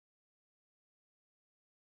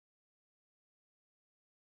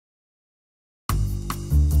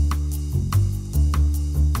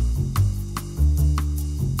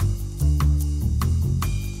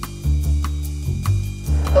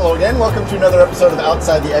welcome to another episode of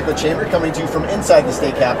Outside the Echo Chamber, coming to you from inside the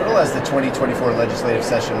state capitol as the 2024 legislative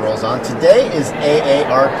session rolls on. Today is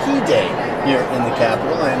AARP Day here in the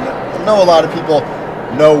Capitol, and I know a lot of people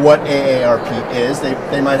know what AARP is.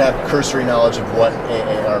 They might have cursory knowledge of what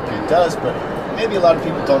AARP does, but maybe a lot of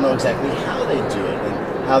people don't know exactly how they do it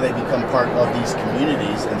and how they become part of these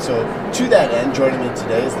communities. And so to that end, joining me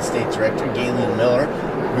today is the State Director, Gaylene Miller.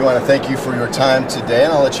 We want to thank you for your time today,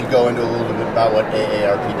 and I'll let you go into a little bit about what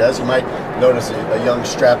AARP does. You might notice a young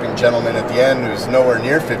strapping gentleman at the end who's nowhere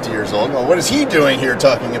near 50 years old. Well, what is he doing here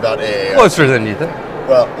talking about AARP? Closer than you think.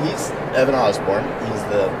 Well, he's Evan Osborn. He's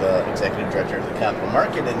the Executive Director of the Capital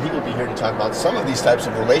Market, and he will be here to talk about some of these types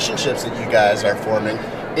of relationships that you guys are forming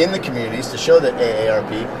in the communities to show that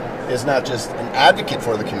AARP is not just an advocate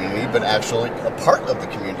for the community, but actually a part of the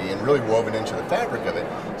community and really woven into the fabric of it.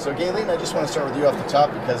 So, Gaylene, I just want to start with you off the top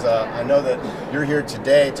because I know that you're here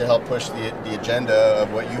today to help push the agenda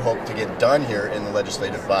of what you hope to get done here in the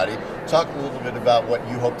legislative body. Talk a little bit about what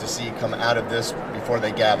you hope to see come out of this before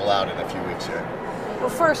they gavel out in a few weeks here. Well,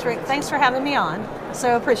 first, Rick, thanks for having me on.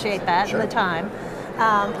 So appreciate that Sure. and the time.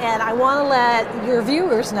 And I want to let your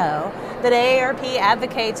viewers know that AARP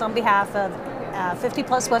advocates on behalf of 50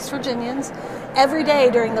 plus West Virginians every day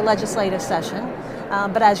during the legislative session.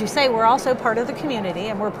 But as you say, we're also part of the community,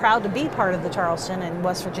 and we're proud to be part of the Charleston and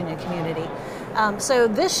West Virginia community. So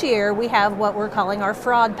this year we have what we're calling our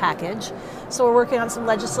fraud package. So we're working on some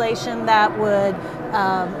legislation that would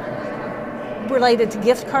related to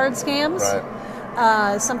gift card scams.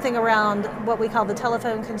 Right. Something around what we call the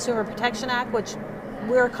Telephone Consumer Protection Act, which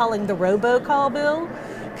we're calling the robocall bill,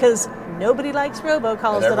 because nobody likes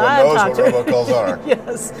robocalls that I've talked to. Everyone knows what robocalls are.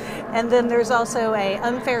 Yes. And then there's also a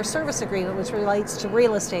unfair service agreement, which relates to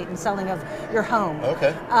real estate and selling of your home.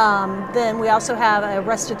 Okay. Then we also have a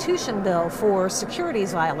restitution bill for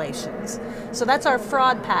securities violations. So that's our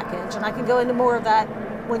fraud package, and I can go into more of that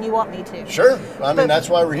when you want me to. Sure. I mean, that's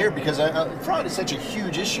why we're here, because fraud is such a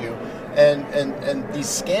huge issue. And these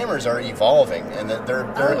scammers are evolving, and they're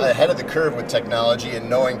ahead of the curve with technology and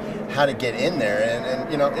knowing how to get in there.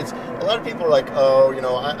 And you know, it's a lot of people are like, oh, you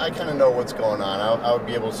know, I kind of know what's going on. I would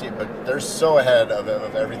be able to see it, but they're so ahead of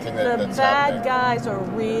everything that's happening. The bad guys are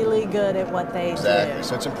really good at what they do. Exactly.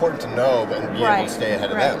 So it's important to know and be able to stay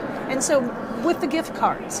ahead of them. And so with the gift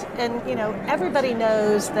cards, and you know, everybody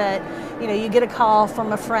knows that, you know, you get a call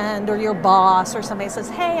from a friend or your boss or somebody says,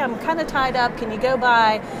 hey, I'm kind of tied up. Can you go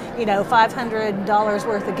buy, you know, $500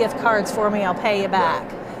 worth of gift cards for me? I'll pay you back.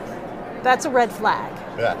 Right. That's a red flag.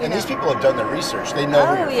 Yeah, and these people have done their research. They know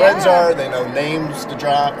who your friends are. They know names to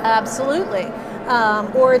drop. Absolutely.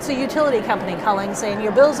 Or it's a utility company calling saying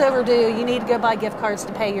your bill's overdue. You need to go buy gift cards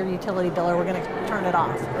to pay your utility bill, or we're going to turn it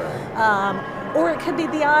off. Right. Or it could be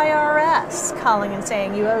the IRS calling and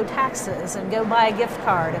saying you owe taxes and go buy a gift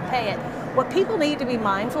card and pay it. What people need to be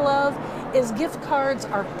mindful of is gift cards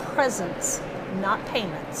are presents, not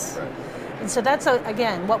payments. Right. And so that's,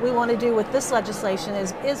 again, what we want to do with this legislation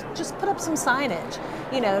is just put up some signage,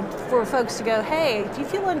 you know, for folks to go, hey, if you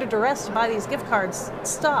feel under duress to buy these gift cards,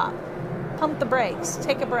 stop, pump the brakes,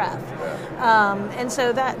 take a breath. And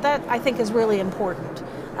so that I think is really important.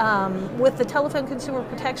 With the Telephone Consumer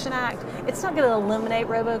Protection Act, it's not going to eliminate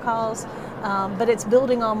robocalls, but it's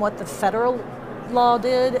building on what the federal law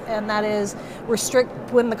did, and that is restrict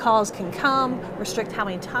when the calls can come, restrict how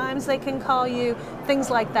many times they can call you, things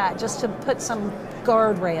like that, just to put some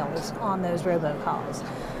guardrails on those robocalls.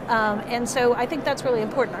 And so I think that's really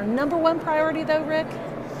important. Our number one priority, though, Rick,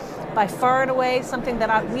 by far and away, something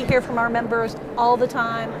that we hear from our members all the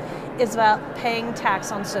time, is about paying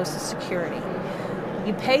tax on Social Security.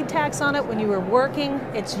 You paid tax on it when you were working.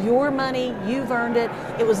 It's your money. You've earned it.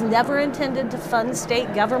 It was never intended to fund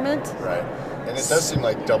state government. Right. And it does seem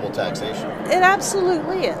like double taxation. It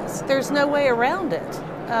absolutely is. There's no way around it.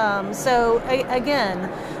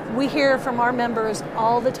 Again, we hear from our members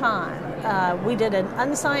all the time. We did an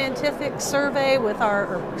unscientific survey with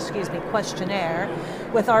questionnaire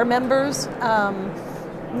with our members.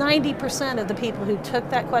 90% of the people who took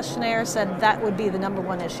that questionnaire said that would be the number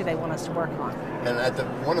one issue they want us to work on. And at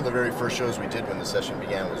one of the very first shows we did when the session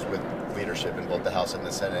began was with leadership in both the House and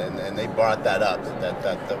the Senate, and they brought that up,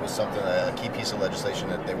 that was something, a key piece of legislation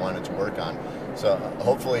that they wanted to work on. So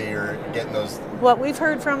hopefully you're getting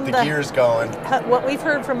the gears going. What we've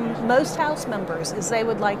heard from most House members is they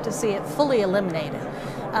would like to see it fully eliminated.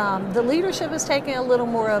 The leadership is taking a little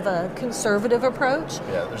more of a conservative approach.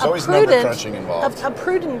 Yeah, there's always number crunching involved. A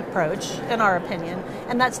prudent approach, in our opinion,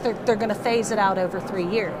 and that's they're going to phase it out over 3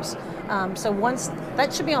 years. So once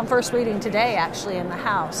that should be on first reading today, actually, in the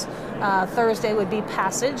House. Thursday would be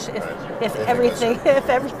passage if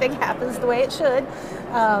everything happens the way it should.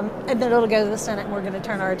 And then it'll go to the Senate, and we're going to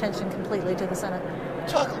turn our attention completely to the Senate.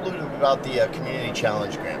 Talk a little bit about the Community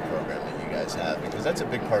Challenge Grant program that you guys have, because that's a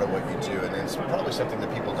big part of what you do, and it's probably something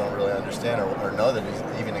that people don't really understand or know that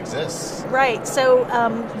it even exists. Right. So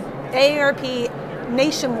AARP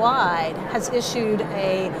nationwide has issued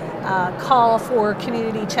a call for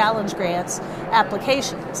community challenge grants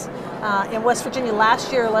applications. In West Virginia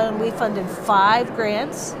last year alone, we funded 5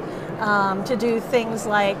 grants to do things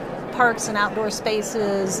like parks and outdoor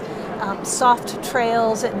spaces, soft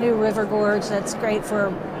trails at New River Gorge. That's great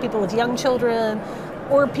for people with young children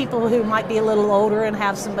or people who might be a little older and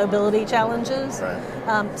have some mobility challenges.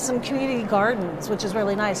 Right. Some community gardens, which is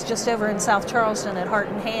really nice. Just over in South Charleston at Heart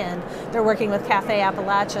and Hand, they're working with Cafe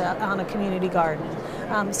Appalachia on a community garden.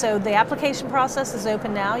 So the application process is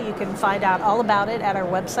open now. You can find out all about it at our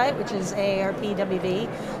website, which is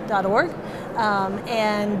aarpwv.org.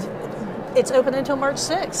 And it's open until March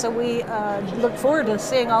 6th, so we look forward to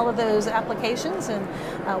seeing all of those applications. And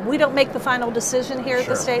we don't make the final decision here at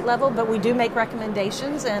the state level, but we do make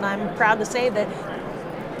recommendations, and I'm proud to say that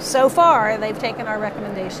so far they've taken our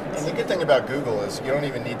recommendations. And the good thing about Google is you don't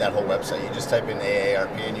even need that whole website. You just type in AARP,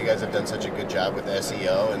 and you guys have done such a good job with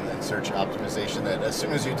SEO and search optimization that as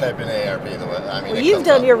soon as you type in AARP in the web, well, you've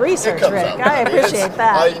done your research, Rick. I appreciate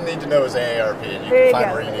that. All you need to know is AARP, and you can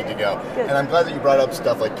find where you need to go. Good. And I'm glad that you brought up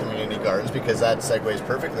stuff like community gardens, because that segues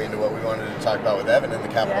perfectly into what we wanted to talk about with Evan in the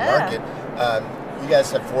capital market. You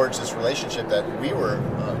guys have forged this relationship that we were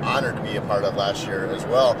honored to be a part of last year as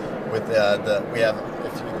well. With we have,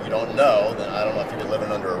 if you don't know, then I don't know if you've been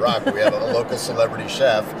living under a rock, but we have a local celebrity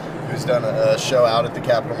chef who's done a show out at the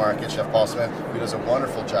Capital Market, Chef Paul Smith, who does a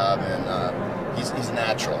wonderful job, and he's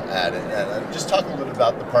natural at it. And just talk a little bit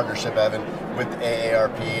about the partnership, Evan, with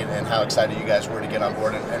AARP and how excited you guys were to get on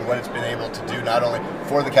board and what it's been able to do, not only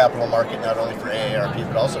for the Capital Market, not only for AARP,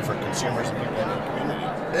 but also for consumers and people in the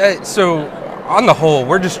community. So on the whole,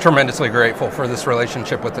 we're just tremendously grateful for this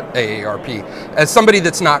relationship with AARP. As somebody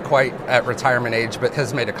that's not quite at retirement age, but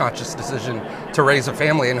has made a conscious decision to raise a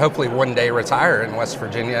family and hopefully one day retire in West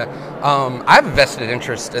Virginia, I have a vested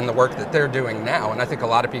interest in the work that they're doing now, and I think a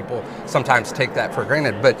lot of people sometimes take that for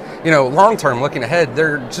granted. But long term, looking ahead,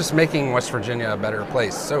 they're just making West Virginia a better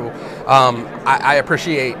place. So I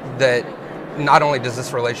appreciate that. Not only does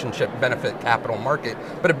this relationship benefit Capital Market,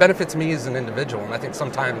 but it benefits me as an individual. And I think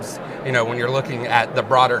sometimes, when you're looking at the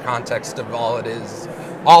broader context of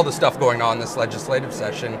all the stuff going on this legislative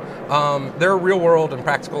session, there are real world and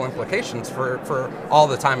practical implications for all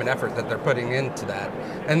the time and effort that they're putting into that.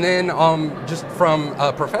 And then just from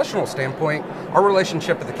a professional standpoint, our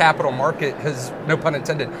relationship with the Capital Market has, no pun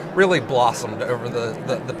intended, really blossomed over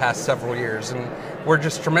the past several years. And we're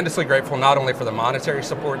just tremendously grateful not only for the monetary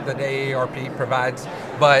support that AARP provides,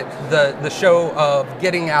 but the show of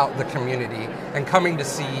getting out the community and coming to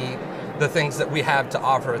see the things that we have to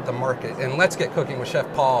offer at the market. And Let's Get Cooking with Chef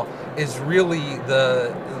Paul is really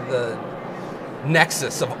the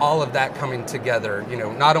nexus of all of that coming together.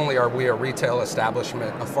 Not only are we a retail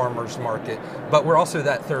establishment, a farmer's market, but we're also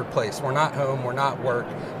that third place. We're not home, we're not work,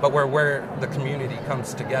 but we're where the community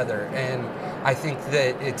comes together. And I think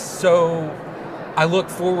that it's so... I look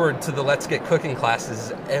forward to the Let's Get Cooking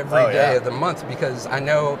classes every day of the month, because I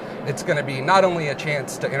know it's going to be not only a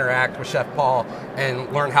chance to interact with Chef Paul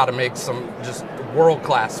and learn how to make some just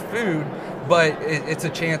world-class food, but it's a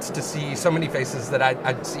chance to see so many faces that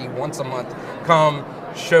I'd see once a month come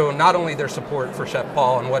show not only their support for Chef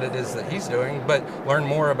Paul and what it is that he's doing, but learn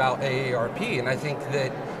more about AARP. And I think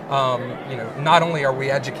that not only are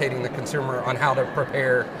we educating the consumer on how to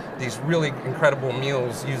prepare these really incredible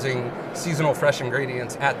meals using seasonal fresh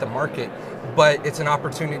ingredients at the market, but it's an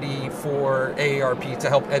opportunity for AARP to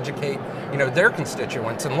help educate, their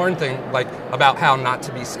constituents and learn things like about how not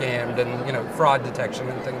to be scammed and, fraud detection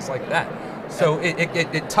and things like that. So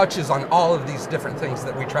it touches on all of these different things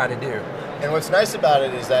that we try to do. And what's nice about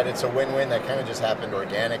it is that it's a win-win that kind of just happened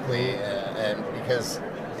organically, and because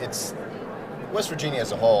West Virginia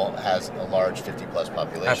as a whole has a large 50-plus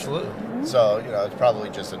population. Absolutely. So, it's probably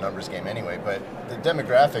just a numbers game anyway, but the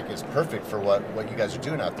demographic is perfect for what you guys are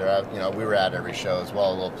doing out there. We were at every show as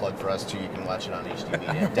well. A little plug for us, too. You can watch it on HTV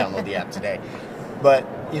and download the app today. But,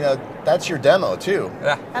 that's your demo, too.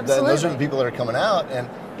 Yeah, absolutely. Those are the people that are coming out. And,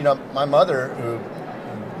 my mother, who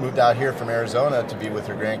moved out here from Arizona to be with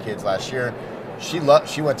her grandkids last year, she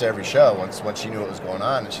went to every show once she knew what was going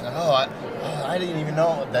on, and she's like, I didn't even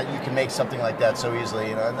know that you can make something like that so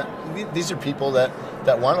easily. And these are people that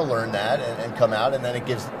want to learn that and come out, and then it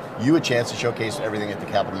gives you a chance to showcase everything at the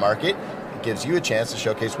Capital Market. It gives you a chance to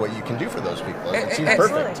showcase what you can do for those people. It seems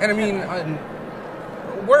perfect. And I mean,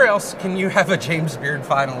 where else can you have a James Beard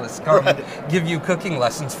finalist come give you cooking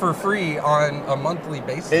lessons for free on a monthly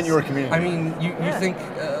basis? In your community. I mean, you think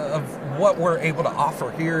of what we're able to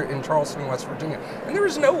offer here in Charleston, West Virginia, and there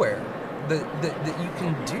is nowhere that you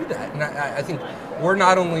can do that. And I think we're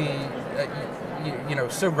not only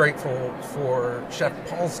so grateful for Chef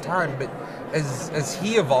Paul's time, but as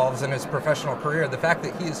he evolves in his professional career, the fact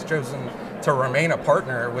that he has chosen to remain a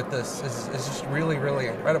partner with this is just really, really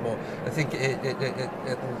incredible. I think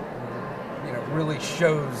it really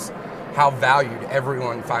shows how valued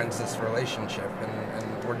everyone finds this relationship,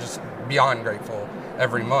 and we're just beyond grateful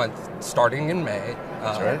every month, starting in May.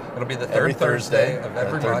 That's right. It'll be the third Thursday of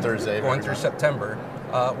every month, going through month. September.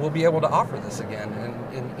 We'll be able to offer this again,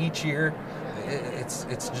 and each year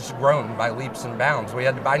it's just grown by leaps and bounds. We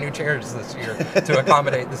had to buy new chairs this year to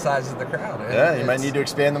accommodate the size of the crowd. Yeah, you might need to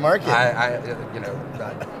expand the market.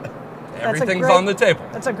 Everything's on the table.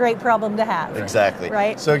 That's a great problem to have. Exactly.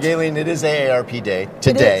 Right. So, Gaylene, it is AARP Day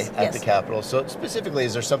today at yes. the Capitol. So, specifically,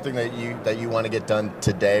 is there something that you want to get done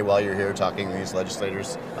today while you're here talking to these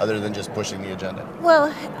legislators, other than just pushing the agenda?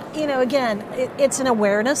 Well, again, it's an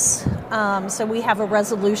awareness. So we have a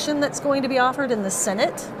resolution that's going to be offered in the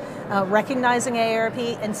Senate, recognizing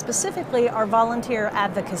AARP and specifically our volunteer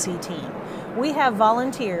advocacy team. We have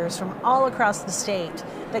volunteers from all across the state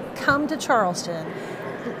that come to Charleston,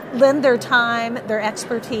 lend their time, their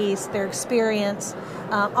expertise, their experience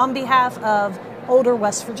on behalf of older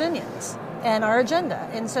West Virginians and our agenda.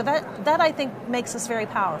 And so that I think makes us very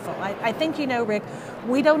powerful. I think, Rick,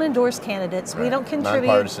 we don't endorse candidates. Right. We don't contribute.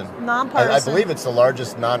 Nonpartisan. I believe it's the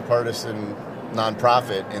largest nonpartisan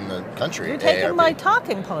nonprofit in the country. You're taking AARP. my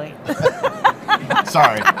talking point.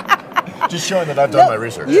 Sorry. Just showing that I've done my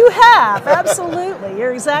research. You have, absolutely.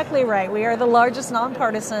 You're exactly right. We are the largest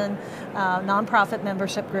nonpartisan nonprofit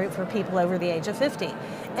membership group for people over the age of 50.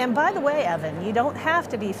 And by the way, Evan, you don't have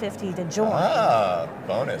to be 50 to join.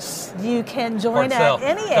 Bonus. You can join at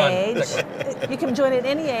any age. You can join at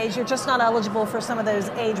any age. You're just not eligible for some of those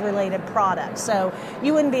age-related products. So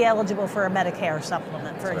you wouldn't be eligible for a Medicare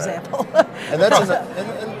supplement, for example. And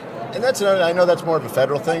that's another, I know that's more of a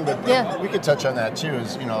federal thing, but we could touch on that too.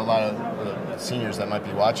 Is a lot of seniors that might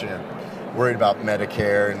be watching are worried about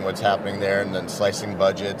Medicare and what's happening there, and then slicing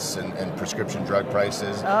budgets and prescription drug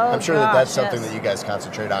prices. I'm sure that's something that you guys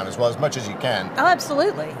concentrate on as well, as much as you can. Oh,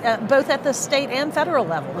 absolutely. Both at the state and federal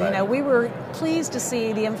level. Right. We were pleased to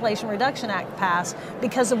see the Inflation Reduction Act pass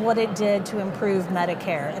because of what it did to improve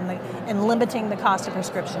Medicare and limiting the cost of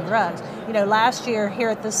prescription drugs. Last year here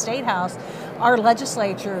at the State House, our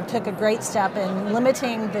legislature took a great step in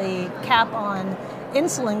limiting the cap on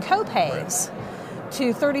insulin copays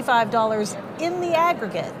to $35 in the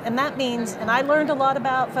aggregate. And that means, and I learned a lot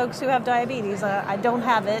about folks who have diabetes. I don't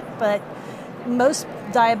have it, but most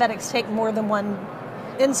diabetics take more than one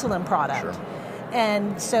insulin product. Sure.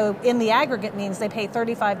 And so in the aggregate means they pay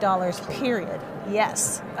 $35, period.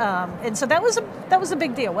 Yes. And so that was a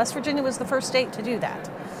big deal. West Virginia was the first state to do that.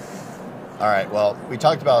 All right. Well, we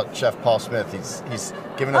talked about Chef Paul Smith. He's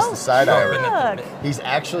given us the side eye. He's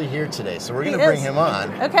actually here today, so we're going to bring him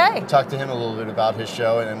on. Okay. Talk to him a little bit about his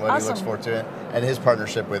show and what he looks forward to, and his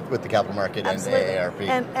partnership with the Capital Market and AARP.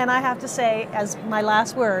 And I have to say, as my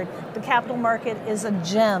last word, the Capital Market is a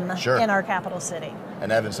gem in our capital city.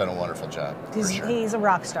 And Evan's done a wonderful job. He's a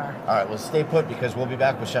rock star. All right. Well, stay put, because we'll be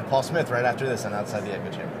back with Chef Paul Smith right after this on Outside the Echo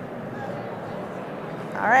Chamber.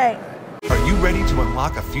 All right. Are you ready to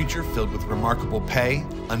unlock a future filled with remarkable pay,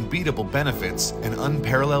 unbeatable benefits, and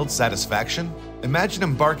unparalleled satisfaction? Imagine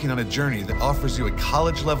embarking on a journey that offers you a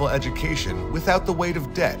college-level education without the weight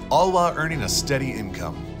of debt, all while earning a steady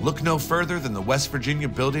income. Look no further than the West Virginia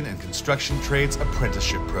Building and Construction Trades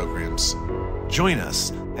Apprenticeship Programs. Join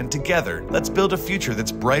us, and together, let's build a future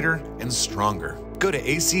that's brighter and stronger. Go to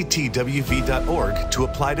actwv.org to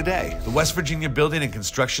apply today. The West Virginia Building and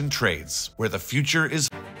Construction Trades, where the future is.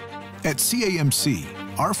 At CAMC,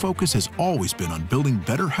 our focus has always been on building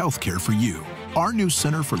better healthcare for you. Our new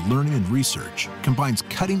Center for Learning and Research combines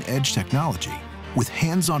cutting-edge technology with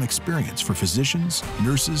hands-on experience for physicians,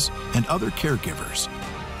 nurses, and other caregivers.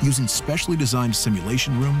 Using specially designed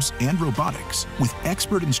simulation rooms and robotics with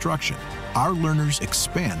expert instruction, our learners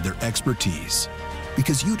expand their expertise.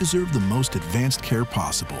 Because you deserve the most advanced care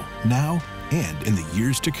possible, now and in the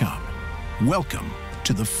years to come. Welcome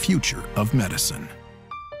to the future of medicine.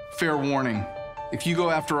 Fair warning, if you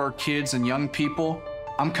go after our kids and young people,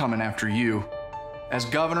 I'm coming after you. As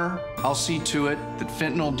governor, I'll see to it that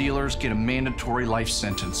fentanyl dealers get a mandatory life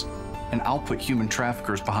sentence, and I'll put human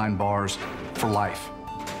traffickers behind bars for life.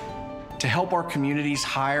 To help our communities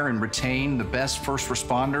hire and retain the best first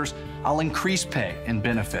responders, I'll increase pay and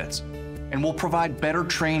benefits. And we'll provide better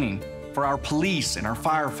training for our police and our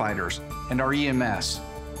firefighters and our EMS,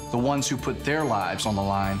 the ones who put their lives on the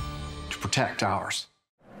line to protect ours.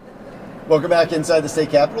 Welcome back inside the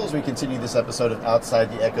state capitol as we continue this episode of Outside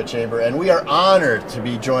the Echo Chamber, and we are honored to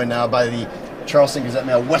be joined now by the Charleston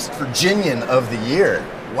Gazette-Mail West Virginian of the Year.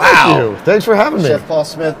 Wow! Thank you. Thanks for having me. Chef Paul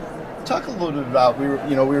Smith, talk a little bit about, we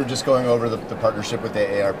were just going over the partnership with the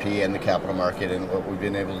AARP and the capital market and what we've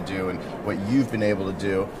been able to do and what you've been able to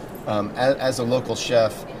do. As a local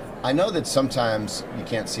chef, I know that sometimes you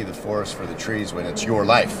can't see the forest for the trees when it's your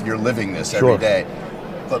life. You're living this every day.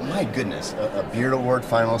 But my goodness, a Beard Award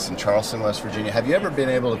finalist in Charleston, West Virginia. Have you ever been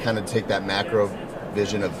able to kind of take that macro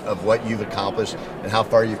vision of what you've accomplished and how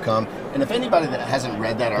far you've come? And if anybody that hasn't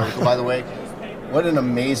read that article, by the way, what an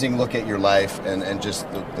amazing look at your life and just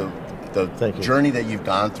the journey that you've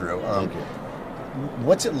gone through.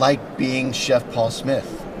 What's it like being Chef Paul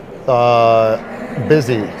Smith?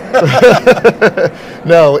 Busy.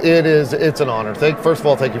 No, it's an honor. First of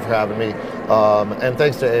all, thank you for having me. And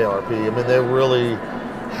thanks to AARP. I mean, they really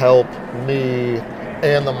help me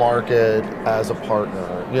and the market as a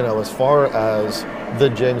partner. As far as the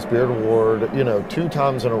James Beard Award, 2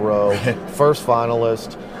 times in a row, first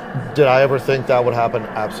finalist. Did I ever think that would happen?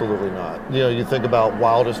 Absolutely not. You think about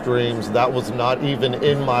wildest dreams, that was not even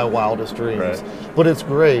in my wildest dreams. Right. But it's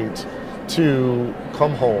great to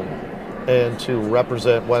come home and to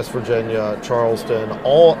represent West Virginia, Charleston.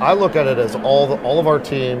 I look at it as all of our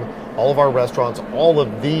team, all of our restaurants, all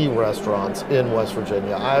of the restaurants in West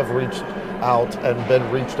Virginia. I've reached out and been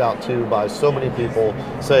reached out to by so many people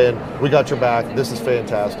saying, we got your back, this is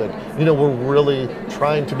fantastic. We're really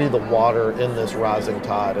trying to be the water in this rising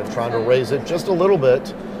tide and trying to raise it just a little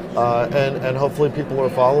bit, and hopefully people are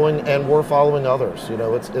following and we're following others.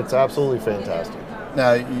 It's absolutely fantastic.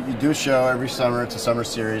 Now, you do a show every summer. It's a summer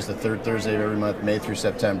series, the third Thursday of every month, May through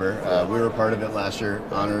September. We were a part of it last year,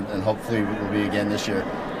 honored, and hopefully we will be again this year.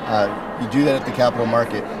 You do that at the Capital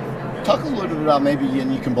Market. Talk a little bit about maybe,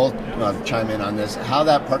 and you can both chime in on this, how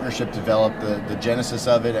that partnership developed, the genesis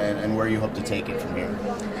of it, and where you hope to take it from here.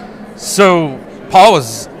 So Paul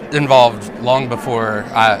was involved long before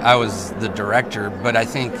I was the director, but I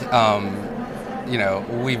think,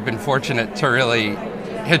 we've been fortunate to really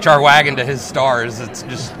hitch our wagon to his stars. It's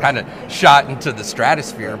just kind of shot into the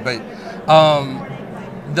stratosphere. But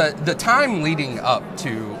the time leading up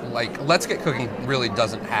to, Let's Get Cooking really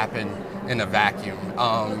doesn't happen in a vacuum.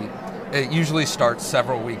 It usually starts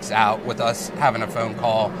several weeks out with us having a phone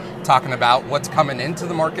call, talking about what's coming into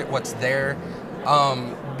the market, what's there.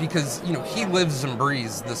 Because, he lives and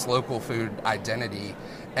breathes this local food identity,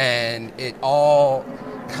 and it all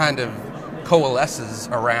kind of coalesces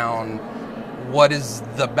around what is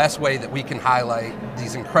the best way that we can highlight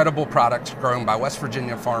these incredible products grown by West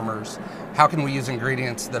Virginia farmers. How can we use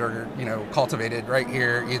ingredients that are, cultivated right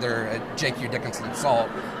here, either at JQ Dickinson Salt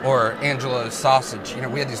or Angelo's Sausage?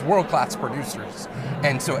 We have these world-class producers.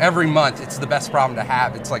 And so every month, it's the best problem to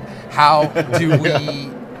have. It's like, how do we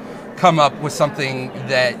come up with something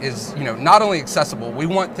that is, not only accessible, we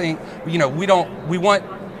want we want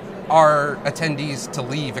our attendees to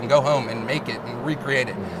leave and go home and make it and recreate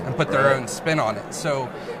it and put their own spin on it. So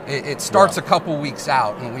it starts a couple weeks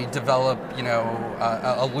out, and we develop,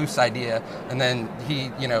 a loose idea, and then he,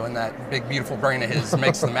 in that big beautiful brain of his,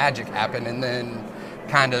 makes the magic happen, and then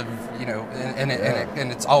kind of,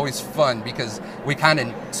 and it's always fun because we kind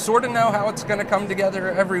of sort of know how it's going to come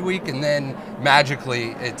together every week, and then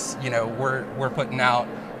magically it's, we're putting out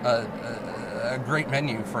a great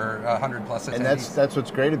menu for 100 plus attendees. And that's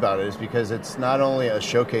what's great about it, is because it's not only a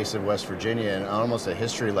showcase of West Virginia and almost a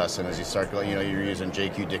history lesson as you start going, you're using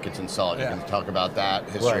JQ Dickinson Salt. You can talk about that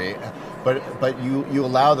history. Right. But you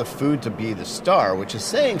allow the food to be the star, which is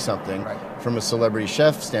saying something from a celebrity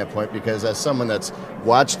chef standpoint, because as someone that's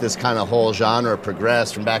watched this kind of whole genre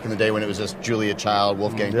progress from back in the day when it was just Julia Child,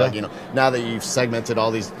 Wolfgang Puck, now that you've segmented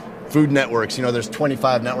all these food networks, there's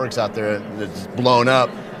 25 networks out there that's blown up,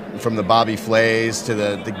 from the Bobby Flays to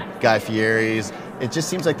the Guy Fieri's. It just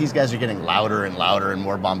seems like these guys are getting louder and louder and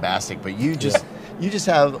more bombastic, but you just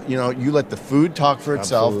have, you let the food talk for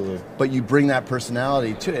itself. Absolutely. But you bring that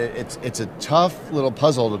personality to it. It's a tough little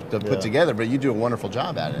puzzle to put together, but you do a wonderful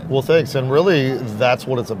job at it. Well, thanks. And really, that's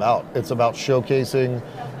what it's about. It's about showcasing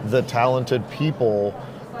the talented people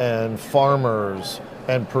and farmers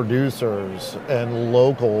and producers and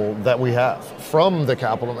local that we have from the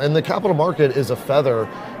capital. And the capital market is a feather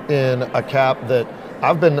in a cap that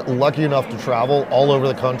I've been lucky enough to travel all over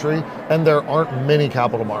the country, and there aren't many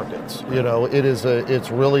capital markets.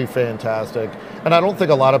 It's really fantastic. And I don't think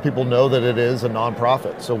a lot of people know that it is a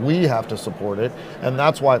nonprofit, so we have to support it. And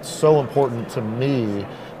that's why it's so important to me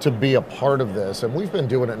to be a part of this. And we've been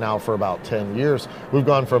doing it now for about 10 years. We've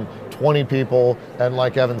gone from 20 people, and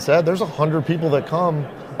like Evan said, there's 100 people that come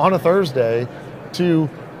on a Thursday to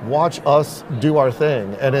watch us do our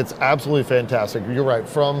thing, and it's absolutely fantastic. You're right,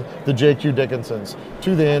 from the J.Q. Dickinsons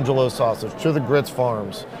to the Angelo Sausage to the Grits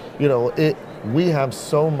Farms. We have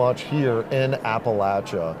so much here in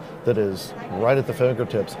Appalachia that is right at the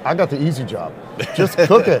fingertips. I got the easy job. Just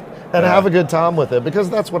cook it and have a good time with it, because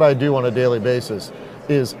that's what I do on a daily basis,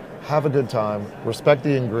 is have a good time, respect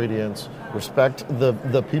the ingredients, respect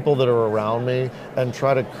the people that are around me, and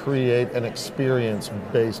try to create an experience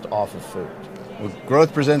based off of food. Well,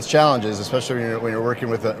 growth presents challenges, especially when you're working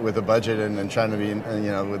with a budget and trying to be,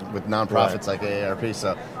 with nonprofits like AARP.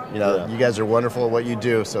 So, you guys are wonderful at what you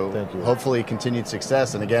do. So hopefully continued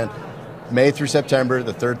success. And again, May through September,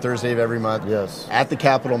 the third Thursday of every month, at the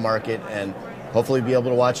Capital Market, and hopefully be able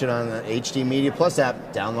to watch it on the HD Media Plus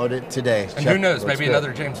app. Download it today. And who knows, maybe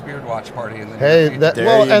another James Beard watch party in the near future.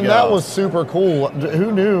 That was super cool.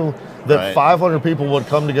 Who knew that 500 people would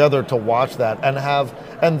come together to watch that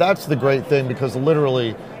and that's the great thing, because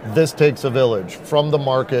literally this takes a village, from the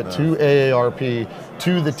market to AARP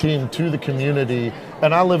to the team to the community,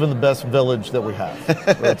 and I live in the best village that we have.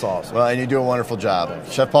 That's awesome. Well, and you do a wonderful job.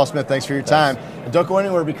 Chef Paul Smith, thanks for your time. And don't go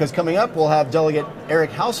anywhere, because coming up we'll have Delegate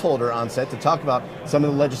Eric Householder on set to talk about some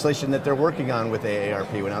of the legislation that they're working on with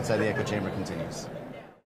AARP when Outside the Echo Chamber continues.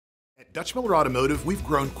 At Dutch Miller Automotive, we've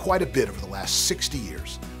grown quite a bit over the last 60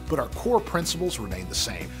 years, but our core principles remain the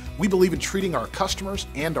same. We believe in treating our customers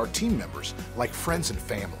and our team members like friends and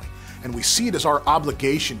family, and we see it as our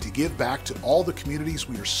obligation to give back to all the communities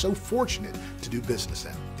we are so fortunate to do business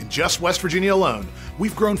in. In just West Virginia alone,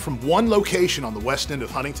 we've grown from one location on the west end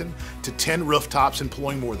of Huntington to 10 rooftops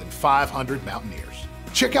employing more than 500 Mountaineers.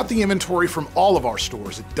 Check out the inventory from all of our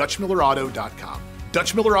stores at DutchMillerAuto.com.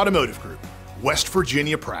 Dutch Miller Automotive Group, West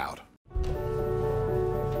Virginia proud.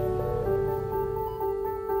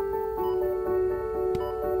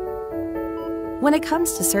 When it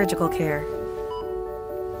comes to surgical care,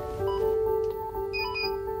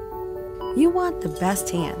 you want the best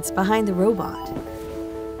hands behind the robot.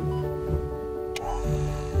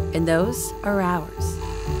 And those are ours.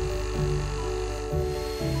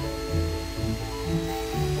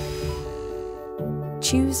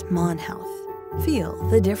 Choose Mon Health. Feel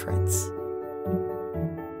the difference.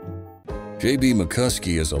 J.B.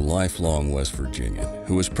 McCuskey is a lifelong West Virginian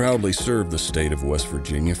who has proudly served the state of West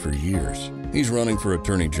Virginia for years. He's running for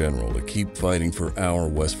Attorney General to keep fighting for our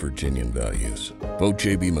West Virginian values. Vote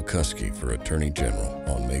J.B. McCuskey for Attorney General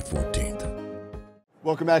on May 14th.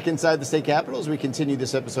 Welcome back inside the state capitol as we continue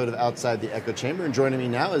this episode of Outside the Echo Chamber. And joining me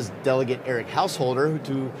now is Delegate Eric Householder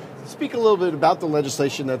to speak a little bit about the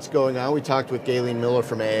legislation that's going on. We talked with Gaylene Miller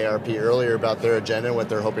from AARP earlier about their agenda and what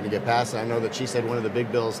they're hoping to get passed. And I know that she said one of the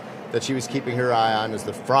big bills that she was keeping her eye on is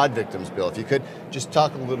the fraud victims bill. If you could just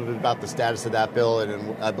talk a little bit about the status of that bill,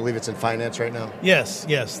 and I believe it's in finance right now. Yes.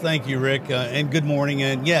 Thank you, Rick, and good morning.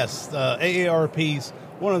 And yes, AARP's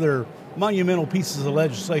one of their monumental pieces of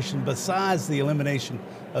legislation, besides the elimination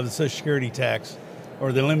of the Social Security tax,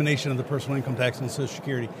 or the elimination of the personal income tax on Social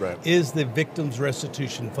Security, is the Victims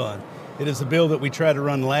Restitution Fund. It is a bill that we tried to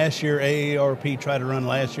run last year. AARP tried to run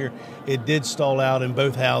last year. It did stall out in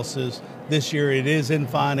both houses. This year it is in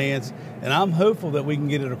finance, and I'm hopeful that we can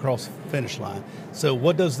get it across the finish line. So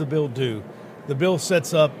what does the bill do? The bill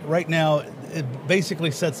sets up, right now, it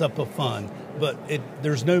basically sets up a fund, but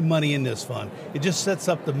there's no money in this fund. It just sets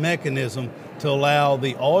up the mechanism to allow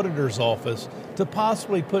the auditor's office to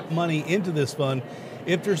possibly put money into this fund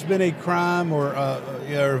if there's been a crime or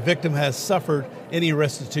a victim has suffered any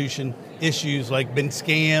restitution issues, like been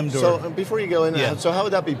scammed. So before you go in, so how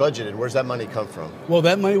would that be budgeted? Where's that money come from? Well,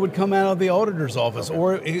 that money would come out of the auditor's office,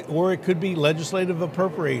 or it could be legislative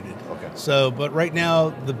appropriated. Okay. So, but right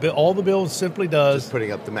now, all the bill simply does, just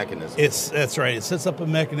putting up the mechanism. That's right. It sets up a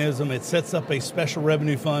mechanism. It sets up a special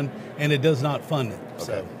revenue fund, and it does not fund it.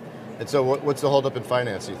 Okay. And so what's the holdup in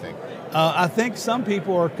finance, you think? I think some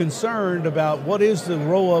people are concerned about what is the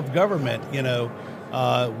role of government.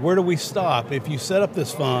 Where do we stop? If you set up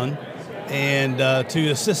this fund and to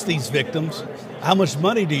assist these victims, how much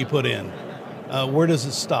money do you put in? Where does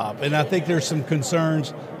it stop? And I think there's some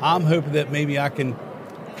concerns. I'm hoping that maybe I can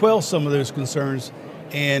quell some of those concerns,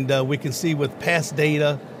 and we can see with past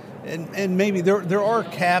data, and maybe there are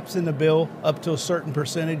caps in the bill up to a certain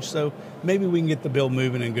percentage, so maybe we can get the bill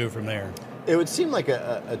moving and go from there. It would seem like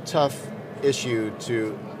a tough issue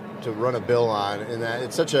to run a bill on, in that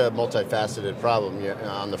it's such a multifaceted problem.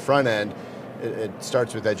 On the front end, it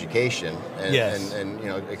starts with education and, Yes. and you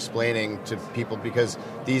know, explaining to people, because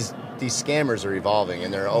these scammers are evolving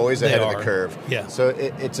and they're always ahead of the curve. Yeah. So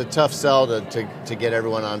it's a tough sell to get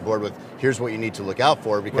everyone on board with, here's what you need to look out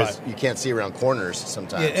for, because you can't see around corners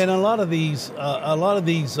sometimes. Yeah, and a lot of these,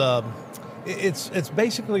 it's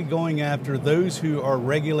basically going after those who are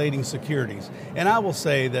regulating securities. And I will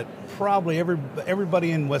say that probably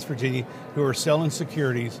everybody in West Virginia who are selling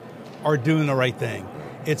securities are doing the right thing.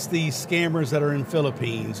 It's these scammers that are in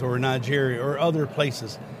Philippines or Nigeria or other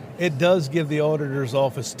places. It does give the auditor's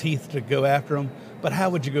office teeth to go after them, but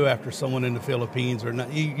how would you go after someone in the Philippines or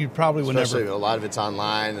not? You probably would Especially never. a lot of it's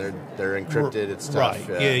online, they're encrypted, it's tough.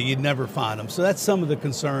 Right, yeah, you'd never find them. So that's some of the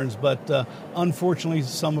concerns, but unfortunately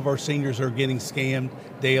some of our seniors are getting scammed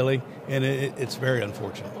daily, and it's very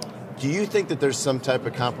unfortunate. Do you think that there's some type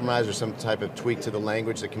of compromise or some type of tweak to the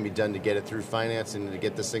language that can be done to get it through finance and to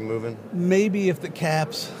get this thing moving? Maybe if the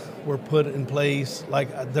caps were put in place,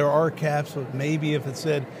 like there are caps, but maybe if it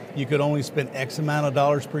said you could only spend X amount of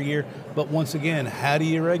dollars per year. But once again, how do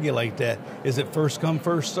you regulate that? Is it first come,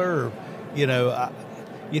 first serve? You know,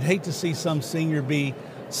 you'd hate to see some senior be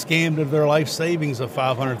scammed of their life savings of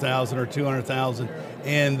 $500,000 or $200,000,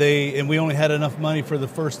 and we only had enough money for the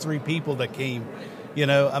first 3 people that came. You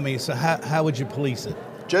know, I mean, so how would you police it?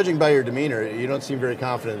 Judging by your demeanor, you don't seem very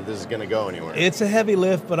confident that this is going to go anywhere. It's a heavy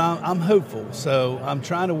lift, but I'm hopeful. So I'm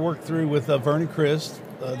trying to work through with Vernon Christ,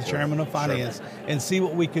 the chairman of finance, and see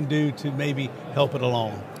what we can do to maybe help it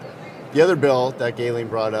along. The other bill that Gaylene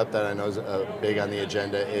brought up that I know is big on the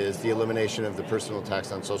agenda is the elimination of the personal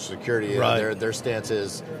tax on Social Security. Right. Their stance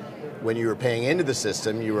is, when you were paying into the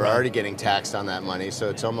system, you were already getting taxed on that money, so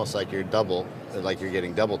it's almost like you're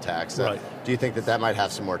getting double taxed. Right. Do you think that might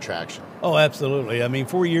have some more traction? Oh, absolutely. I mean,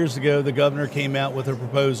 4 years ago, the governor came out with a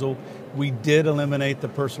proposal. We did eliminate the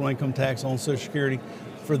personal income tax on Social Security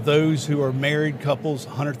for those who are married couples,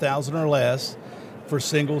 $100,000 or less, for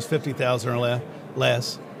singles, $50,000 or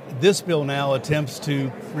less. This bill now attempts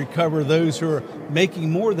to recover those who are making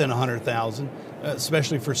more than $100,000,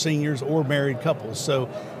 especially for seniors or married couples. So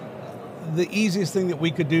the easiest thing that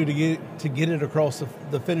we could do to get it across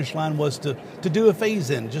the finish line was to do a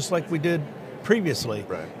phase-in, just like we did previously.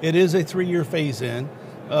 Right. It is a 3-year phase-in.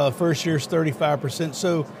 First year's 35%.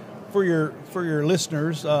 So for your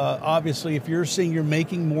listeners, obviously, if you're a senior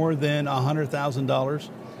making more than $100,000,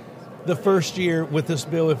 the first year with this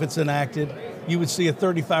bill, if it's enacted, you would see a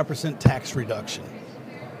 35% tax reduction.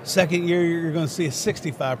 Second year, you're going to see a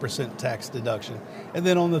 65% tax deduction. And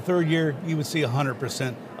then on the third year, you would see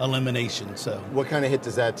 100% elimination. So, what kind of hit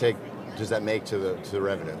does that make to the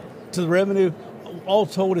revenue? To the revenue, all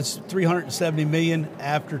told, it's $370 million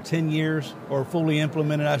after 10 years, or fully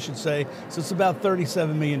implemented, I should say. So it's about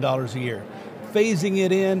 $37 million a year. Phasing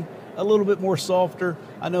it in, a little bit more softer.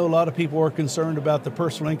 I know a lot of people are concerned about the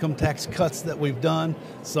personal income tax cuts that we've done.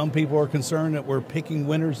 Some people are concerned that we're picking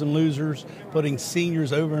winners and losers, putting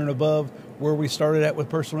seniors over and above where we started at with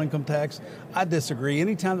personal income tax. I disagree.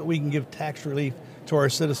 Anytime that we can give tax relief to our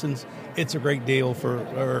citizens, it's a great deal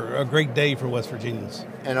or a great day for West Virginians.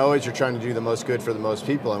 And always you're trying to do the most good for the most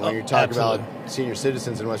people. And when you talk about senior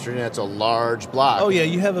citizens in West Virginia, it's a large block. Oh, yeah.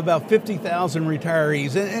 You have about 50,000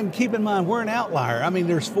 retirees. And keep in mind, we're an outlier. I mean,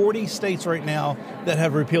 there's 40 states right now that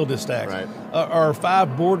have repealed this tax. Right. Our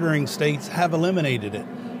 5 bordering states have eliminated it.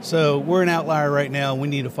 So we're an outlier right now, and we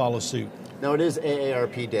need to follow suit. Now, it is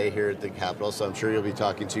AARP Day here at the Capitol, so I'm sure you'll be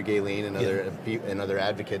talking to Gaylene and other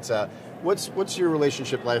advocates. What's your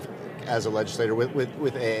relationship like as a legislator with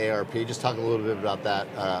AARP? Just talk a little bit about that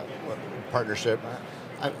partnership.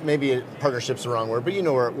 Maybe partnership's the wrong word, but you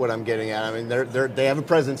know what I'm getting at. I mean, they have a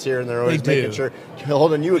presence here, and they're always making sure,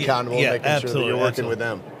 holding you accountable, and making sure that you're working with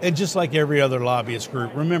them. And just like every other lobbyist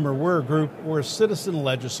group, remember, we're a citizen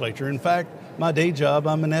legislature. In fact, my day job,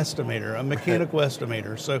 I'm an estimator, a mechanical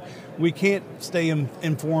estimator. So we can't stay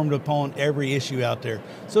informed upon every issue out there.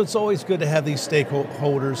 So it's always good to have these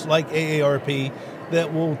stakeholders like AARP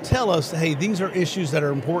that will tell us, hey, these are issues that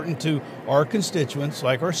are important to our constituents,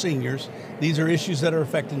 like our seniors. These are issues that are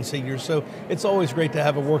affecting seniors. So it's always great to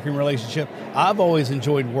have a working relationship. I've always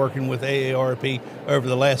enjoyed working with AARP over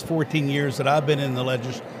the last 14 years that I've been in the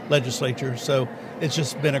legislature. So it's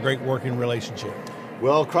just been a great working relationship.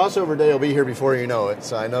 Well, crossover day will be here before you know it.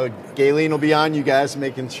 So I know Gaylene will be on you guys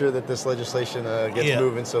making sure that this legislation gets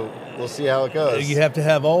moving. So we'll see how it goes. You have to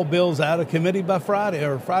have all bills out of committee by Friday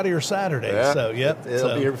or Saturday. Yeah. So, yep.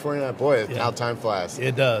 It'll be here before you know it. Boy, how time flies.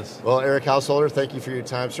 It does. Well, Eric Householder, thank you for your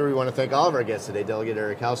time, sir. We want to thank all of our guests today. Delegate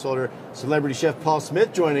Eric Householder, celebrity chef Paul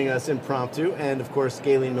Smith joining us impromptu, and, of course,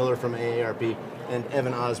 Gaylene Miller from AARP. and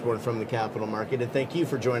Evan Osborn from the Capital Market. And thank you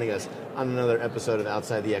for joining us on another episode of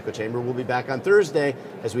Outside the Echo Chamber. We'll be back on Thursday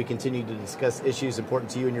as we continue to discuss issues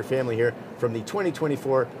important to you and your family here from the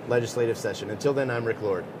 2024 legislative session. Until then, I'm Rick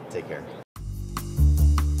Lord. Take care.